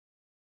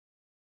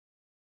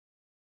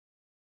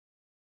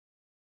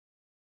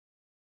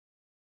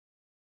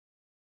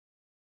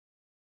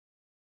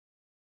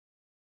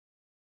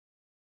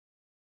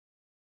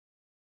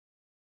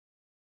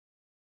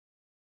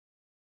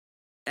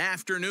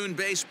Afternoon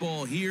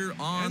baseball here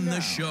on the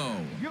show.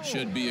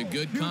 Should be a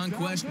good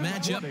conquest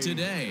matchup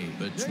today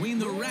between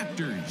the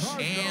Raptors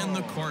and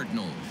the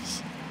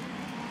Cardinals.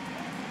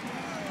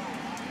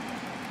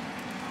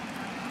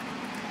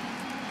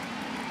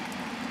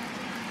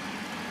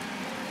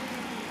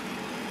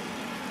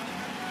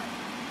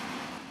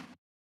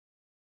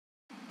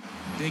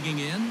 Digging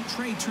in,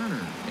 Trey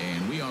Turner,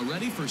 and we are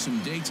ready for some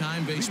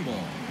daytime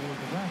baseball.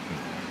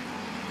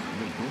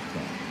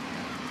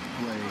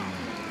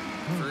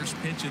 First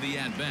pitch of the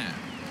at-bat.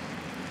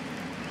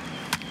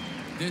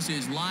 This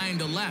is line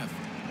to left.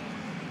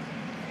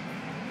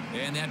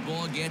 And that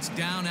ball gets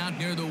down out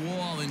near the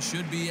wall and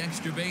should be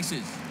extra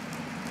bases.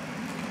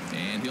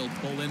 And he'll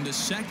pull into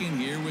second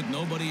here with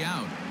nobody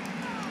out.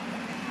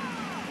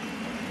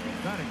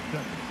 Batting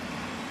second,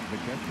 the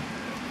catcher,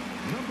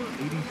 number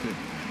 86.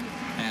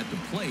 At the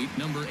plate,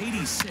 number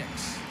 86.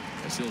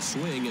 As he'll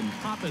swing and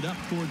pop it up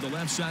toward the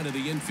left side of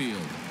the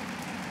infield.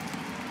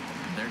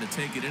 There to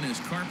take it in is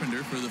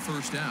Carpenter for the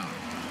first out.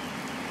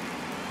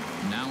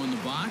 Now in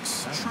the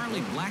box,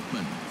 Charlie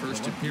Blackmon.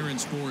 First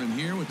appearance for him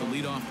here with the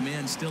leadoff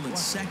man still at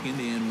second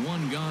and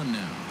one gone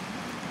now.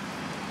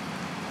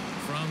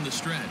 From the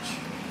stretch.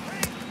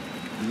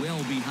 Well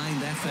behind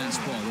that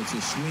fastball. It's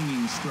a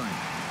swinging strike.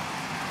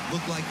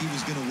 Looked like he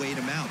was going to wait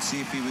him out,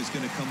 see if he was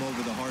going to come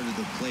over the heart of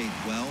the plate.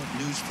 Well,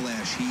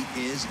 newsflash, he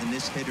is, and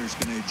this hitter's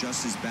going to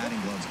adjust his batting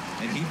gloves,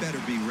 and he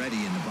better be ready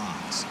in the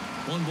box.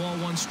 1 ball,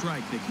 1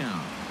 strike to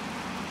count.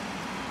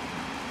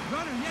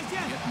 Runner, yes,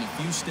 yes. Getting a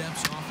few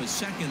steps off a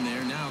second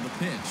there. Now the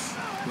pitch.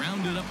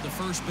 Grounded up the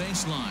first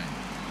baseline.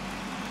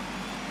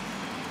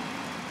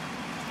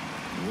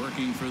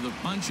 Working for the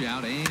punch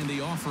out and the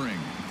offering.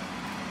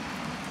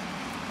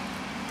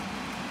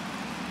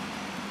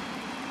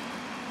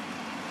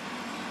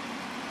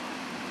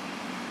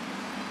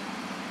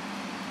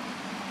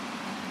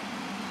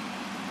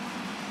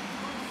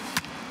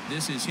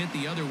 This is hit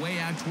the other way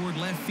out toward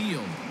left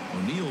field.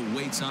 O'Neill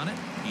waits on it.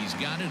 He's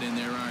got it, and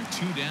there are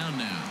 2 down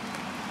now.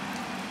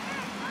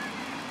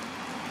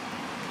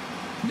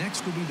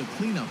 Next will be the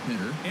cleanup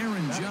hitter,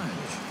 Aaron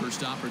Judge.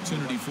 First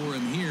opportunity for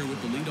him here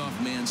with the leadoff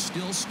man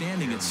still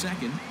standing at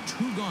second.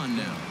 2 gone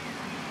now.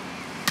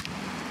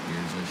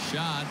 Here's a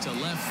shot to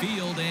left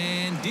field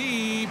and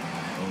deep.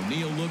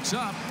 O'Neill looks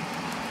up.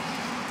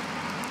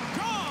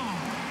 Gone!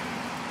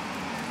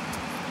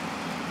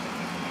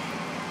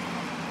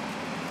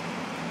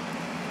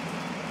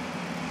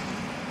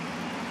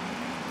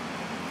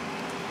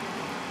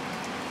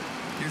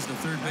 Here's the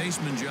third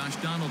baseman, Josh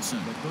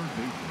Donaldson. The third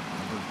baseman,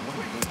 number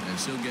 24.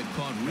 As he'll get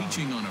caught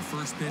reaching on a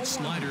first pitch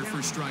slider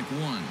for strike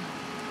 1.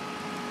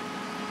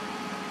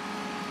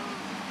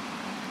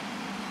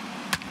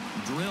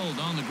 Drilled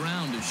on the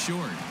ground to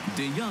short.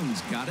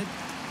 DeYoung's got it.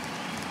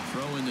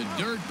 Throw in the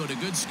dirt, but a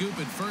good scoop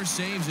at first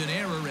saves an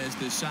error as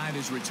the side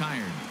is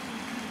retired.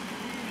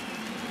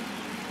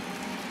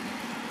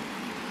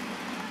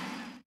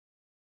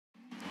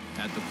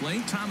 At the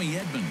plate, Tommy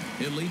Edman.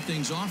 He'll lead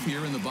things off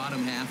here in the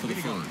bottom half of the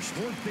first.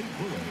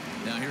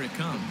 Now here it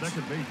comes.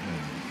 Second baseman,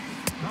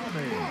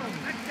 Tommy Edman.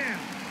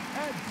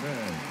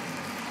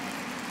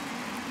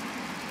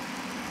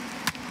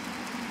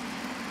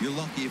 You're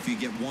lucky if you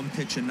get 1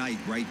 pitch a night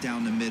right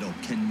down the middle.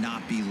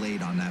 Cannot be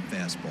late on that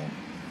fastball.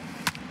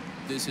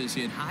 This is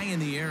hit high in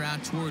the air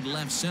out toward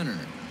left center.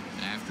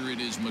 After it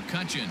is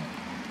McCutchen.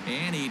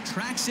 And he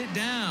tracks it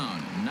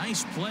down.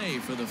 Nice play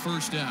for the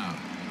first out.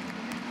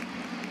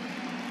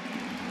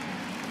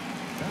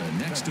 The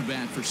next to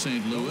bat for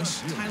St.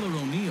 Louis, Tyler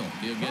O'Neill.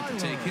 He'll get to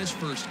take his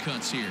first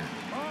cuts here.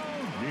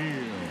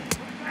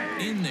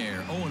 In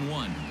there, 0-1.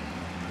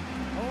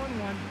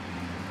 0-1.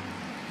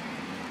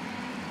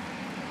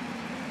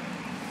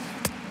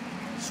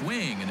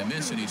 Swing and a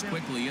miss, and he's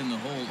quickly in the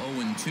hole.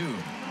 0-2.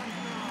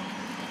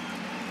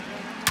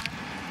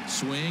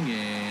 Swing,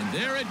 and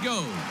there it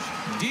goes.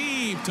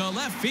 Deep to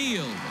left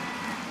field.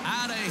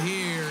 Out of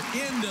here,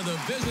 into the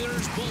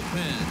visitors'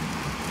 bullpen.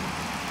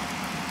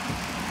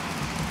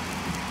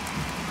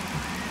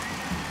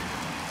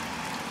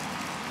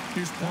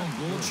 Here's Paul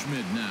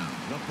Goldschmidt now.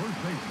 The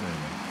first baseman.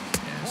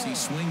 As he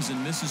swings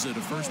and misses at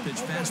a first pitch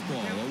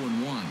fastball.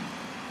 0-1.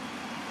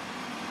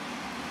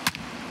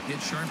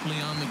 Hit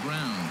sharply on the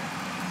ground.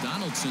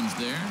 Donaldson's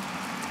there.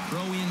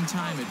 Throw in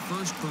time at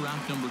first for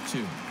out number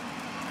 2.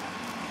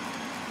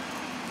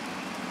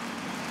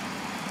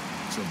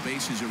 So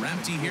bases are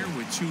empty here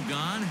with 2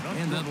 gone.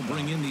 And that'll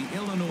bring in the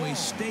Illinois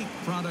State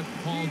product,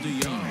 Paul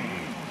DeYoung.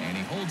 And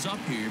he holds up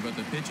here, but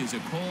the pitch is a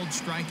cold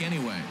strike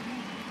anyway.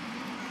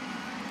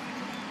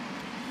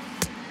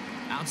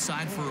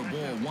 Outside for a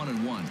ball,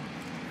 1-1.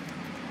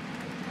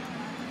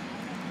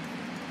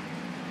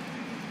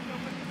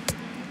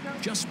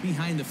 Just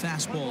behind the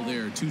fastball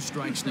there, 2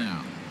 strikes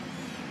now.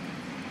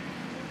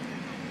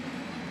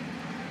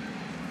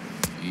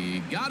 He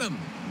got him.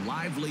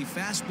 Lively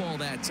fastball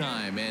that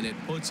time, and it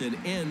puts an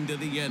end to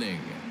the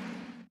inning.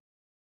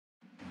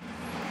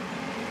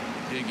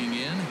 Digging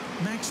in,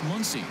 Max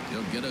Muncy.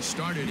 He'll get us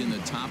started in the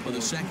top of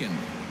the second.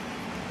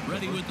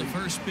 Ready with the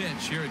first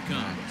pitch. Here it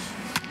comes.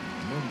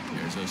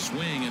 There's a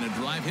swing and a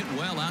drive hit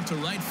well out to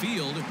right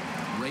field.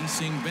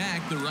 Racing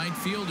back the right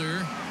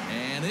fielder,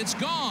 and it's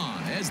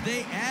gone as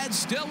they add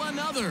still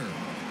another.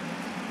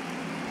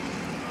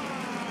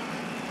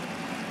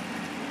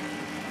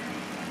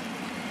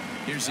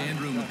 Here's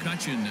Andrew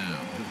McCutcheon now.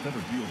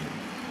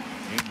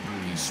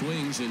 He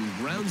swings and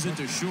grounds it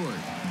to short.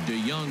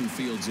 DeYoung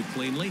fields it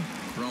cleanly.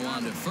 Throw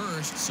on to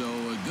first, so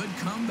a good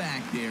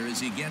comeback there as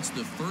he gets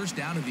the first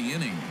out of the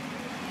inning.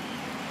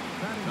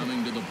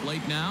 Coming to the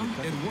plate now,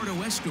 Eduardo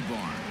Escobar.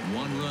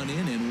 1 run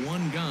in and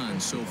 1 gone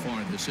so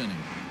far this inning.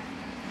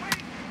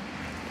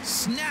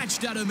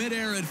 Snatched out of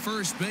midair at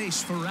first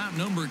base for out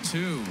number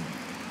 2.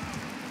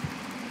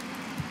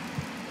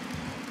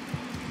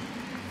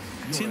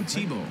 Tim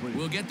Tebow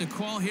will get the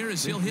call here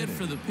as he'll hit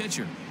for the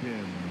pitcher.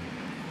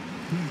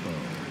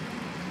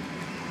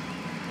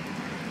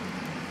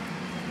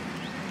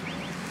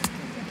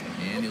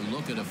 And he'll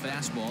look at a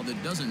fastball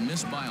that doesn't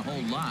miss by a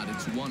whole lot.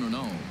 It's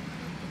 1-0.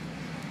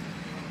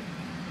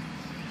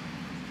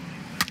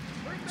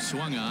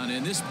 Swung on,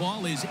 and this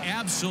ball is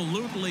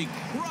absolutely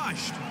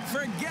crushed.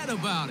 Forget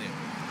about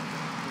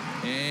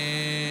it.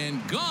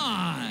 And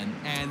gone.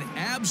 An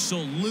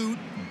absolute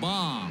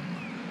bomb.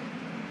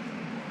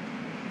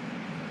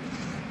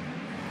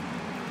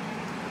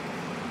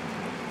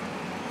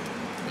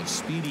 But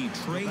speedy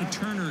Trey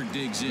Turner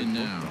digs in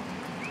now.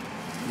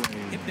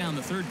 Hit down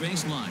the third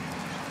baseline.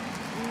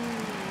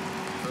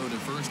 Throw to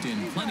first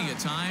in plenty of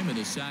time and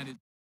decided.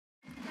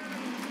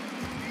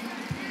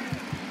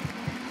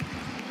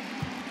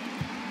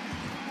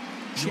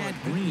 Chad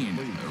Green,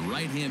 a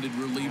right-handed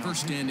reliever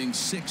standing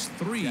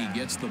 6'3",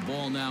 gets the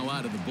ball now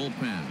out of the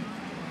bullpen.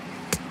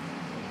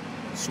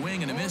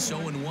 Swing and a miss,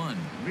 0-1.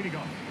 Leading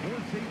off for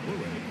St.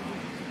 Louis,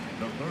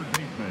 the third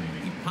baseman.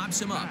 He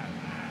pops him up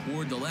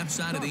toward the left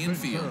side of the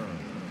infield.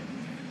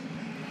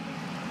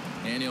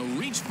 And he'll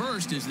reach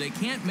first as they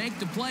can't make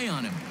the play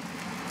on him.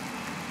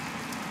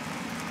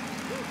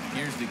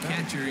 Here's the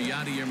catcher,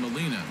 Yadier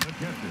Molina.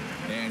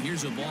 And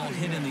here's a ball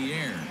hit in the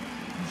air.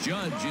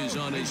 Judge is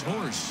on his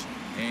horse,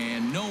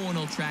 and no one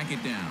will track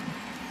it down.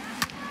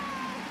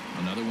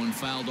 Another one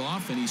fouled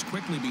off, and he's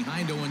quickly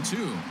behind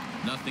 0-2.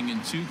 Nothing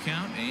in 2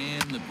 count,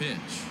 and the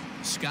pitch.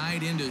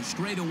 Skied into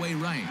straightaway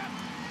right.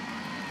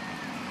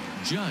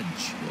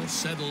 Judge will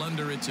settle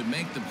under it to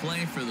make the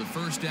play for the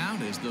first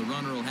out as the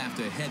runner will have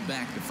to head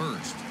back to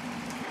first.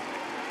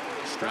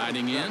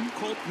 Striding in,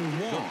 Colton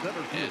Wall,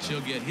 as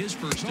he'll get his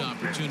first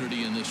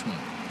opportunity in this one.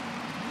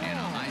 And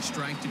a high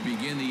strike to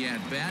begin the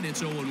at-bat.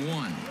 It's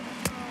 0-1.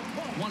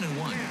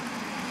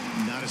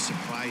 1-1. Not a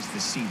surprise to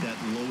see that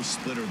low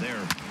splitter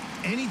there.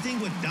 Anything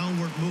with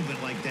downward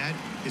movement like that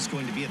is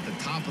going to be at the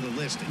top of the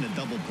list in a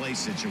double play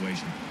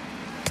situation.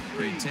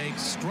 He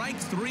takes strike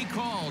 3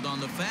 called on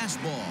the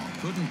fastball.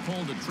 Couldn't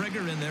pull the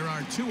trigger, and there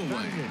are 2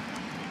 away.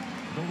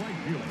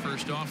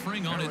 First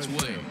offering on its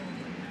way.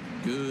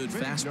 Good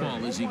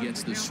fastball as he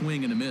gets the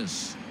swing and a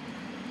miss.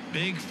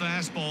 Big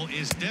fastball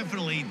is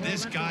definitely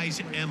this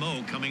guy's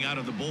MO coming out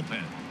of the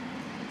bullpen.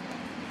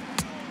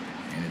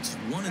 And it's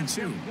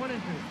 1-2.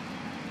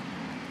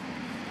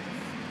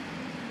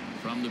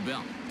 From the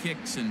belt,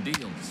 kicks and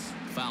deals.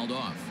 Fouled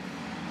off.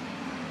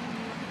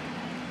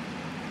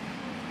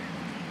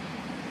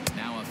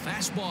 Now a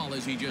fastball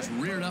as he just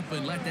reared up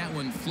and let that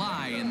one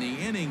fly, and the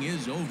inning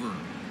is over.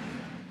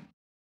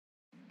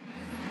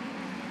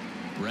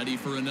 Ready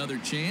for another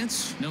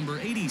chance? Number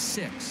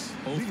 86.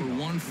 0 for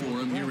 1 for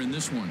him here in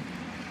this one.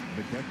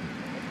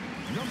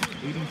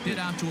 Hit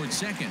out towards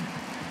second.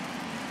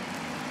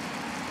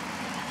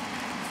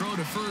 Throw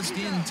to first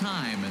in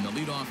time, and the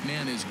leadoff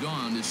man is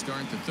gone to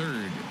start the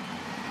third.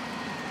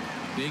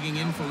 Digging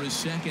in for his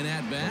second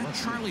at-bat,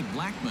 Charlie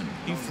Blackmon.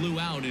 He flew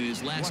out in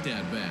his last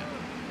at-bat.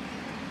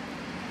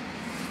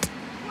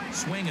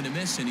 Swing and a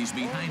miss, and he's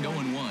behind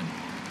 0-1.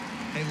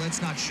 Hey,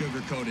 let's not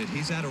sugarcoat it.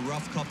 He's had a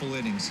rough couple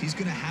innings. He's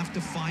going to have to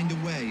find a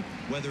way,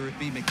 whether it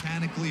be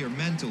mechanically or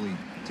mentally,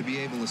 to be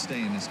able to stay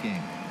in this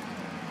game.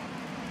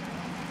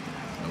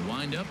 A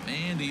windup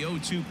and the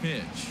 0-2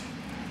 pitch.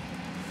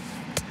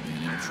 And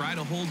he'll try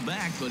to hold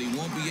back, but he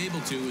won't be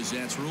able to as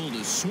that's ruled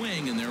a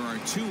swing, and there are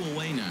 2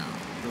 away now.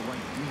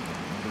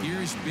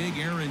 Here's big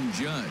Aaron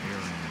Judge.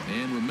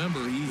 And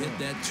remember, he hit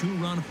that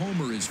 2-run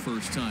homer his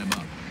first time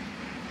up.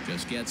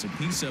 Just gets a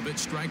piece of it,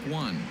 strike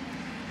 1.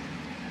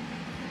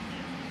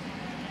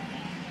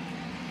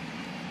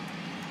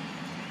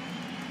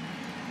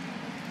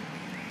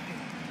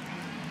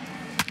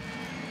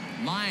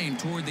 Line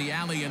toward the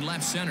alley in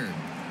left center.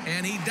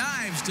 And he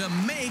dives to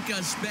make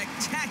a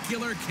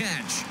spectacular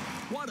catch.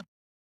 What a...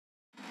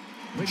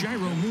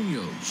 Jairo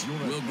Munoz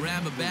will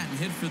grab a bat and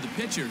hit for the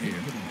pitcher here.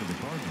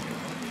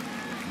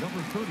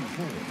 Number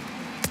 34.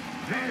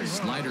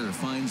 Slider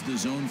finds the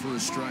zone for a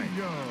strike.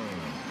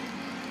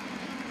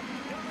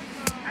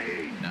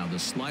 Now the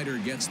slider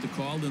gets the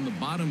call in the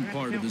bottom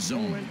part of the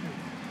zone.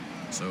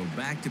 So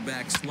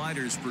back-to-back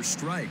sliders for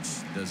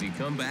strikes. Does he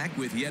come back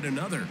with yet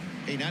another?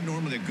 Hey, not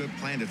normally a good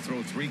plan to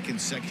throw 3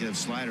 consecutive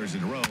sliders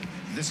in a row.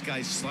 This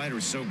guy's slider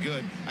is so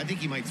good, I think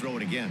he might throw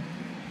it again.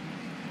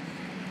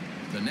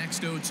 The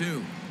next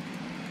 0-2.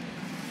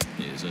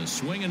 Is a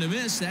swing and a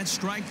miss. That's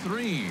strike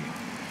 3.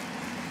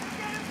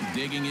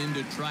 Digging in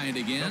to try it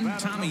again.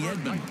 Tommy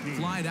Edman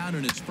flied out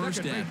in his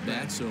first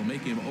at-bat, so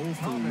make him 0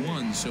 for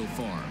 1 so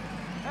far.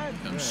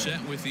 Comes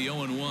set with the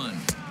 0-1.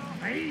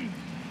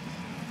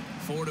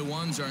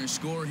 4-1's our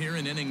score here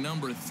in inning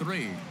number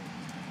 3.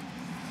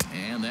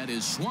 And that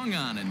is swung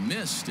on and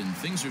missed, and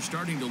things are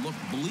starting to look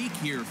bleak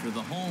here for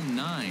the home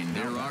 9.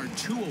 There are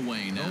 2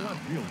 away now.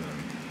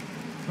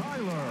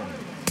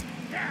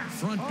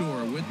 Front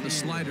door with the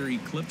slider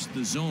eclipsed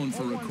the zone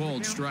for a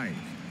called strike.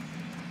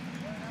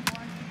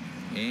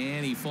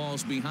 And he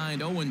falls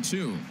behind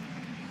 0-2.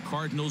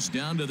 Cardinals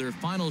down to their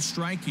final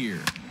strike here.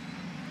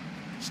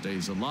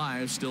 Stays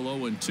alive, still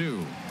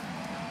 0-2.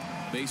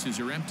 Bases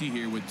are empty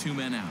here with 2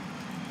 men out.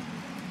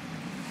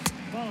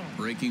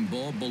 Breaking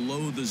ball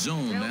below the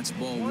zone. That's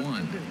ball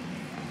 1.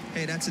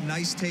 Hey, that's a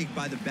nice take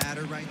by the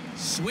batter, right?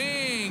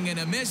 Swing and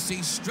a miss.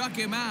 He struck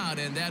him out,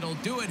 and that'll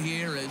do it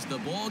here as the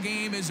ball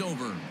game is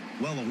over.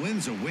 Well, a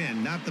win's a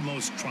win. Not the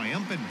most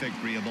triumphant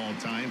victory of all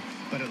time,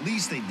 but at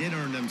least they did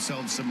earn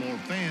themselves some more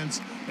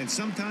fans, and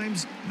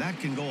sometimes that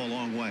can go a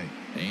long way.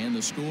 And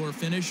the score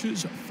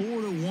finishes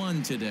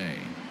 4-1 today.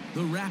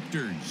 The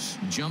Raptors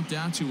jumped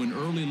out to an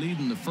early lead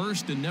in the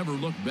first and never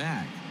looked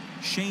back.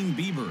 Shane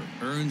Bieber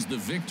earns the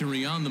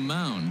victory on the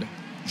mound.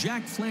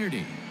 Jack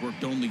Flaherty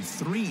worked only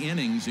 3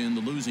 innings in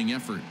the losing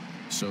effort.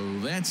 So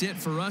that's it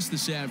for us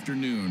this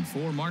afternoon.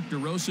 For Mark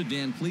DeRosa,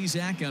 Dan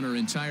Plesac, and our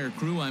entire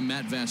crew, I'm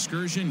Matt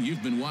Vasgersian.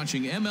 You've been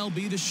watching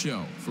MLB The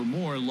Show. For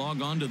more,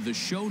 log on to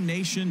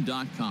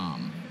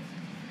theshownation.com.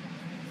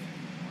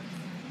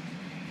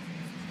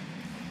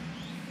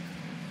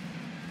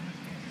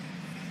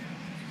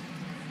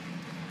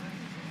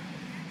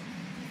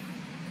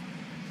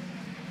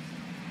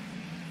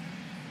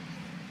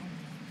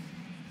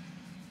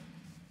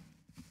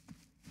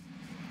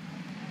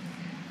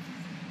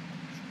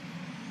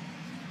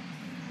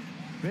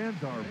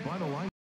 Fans are finalizing.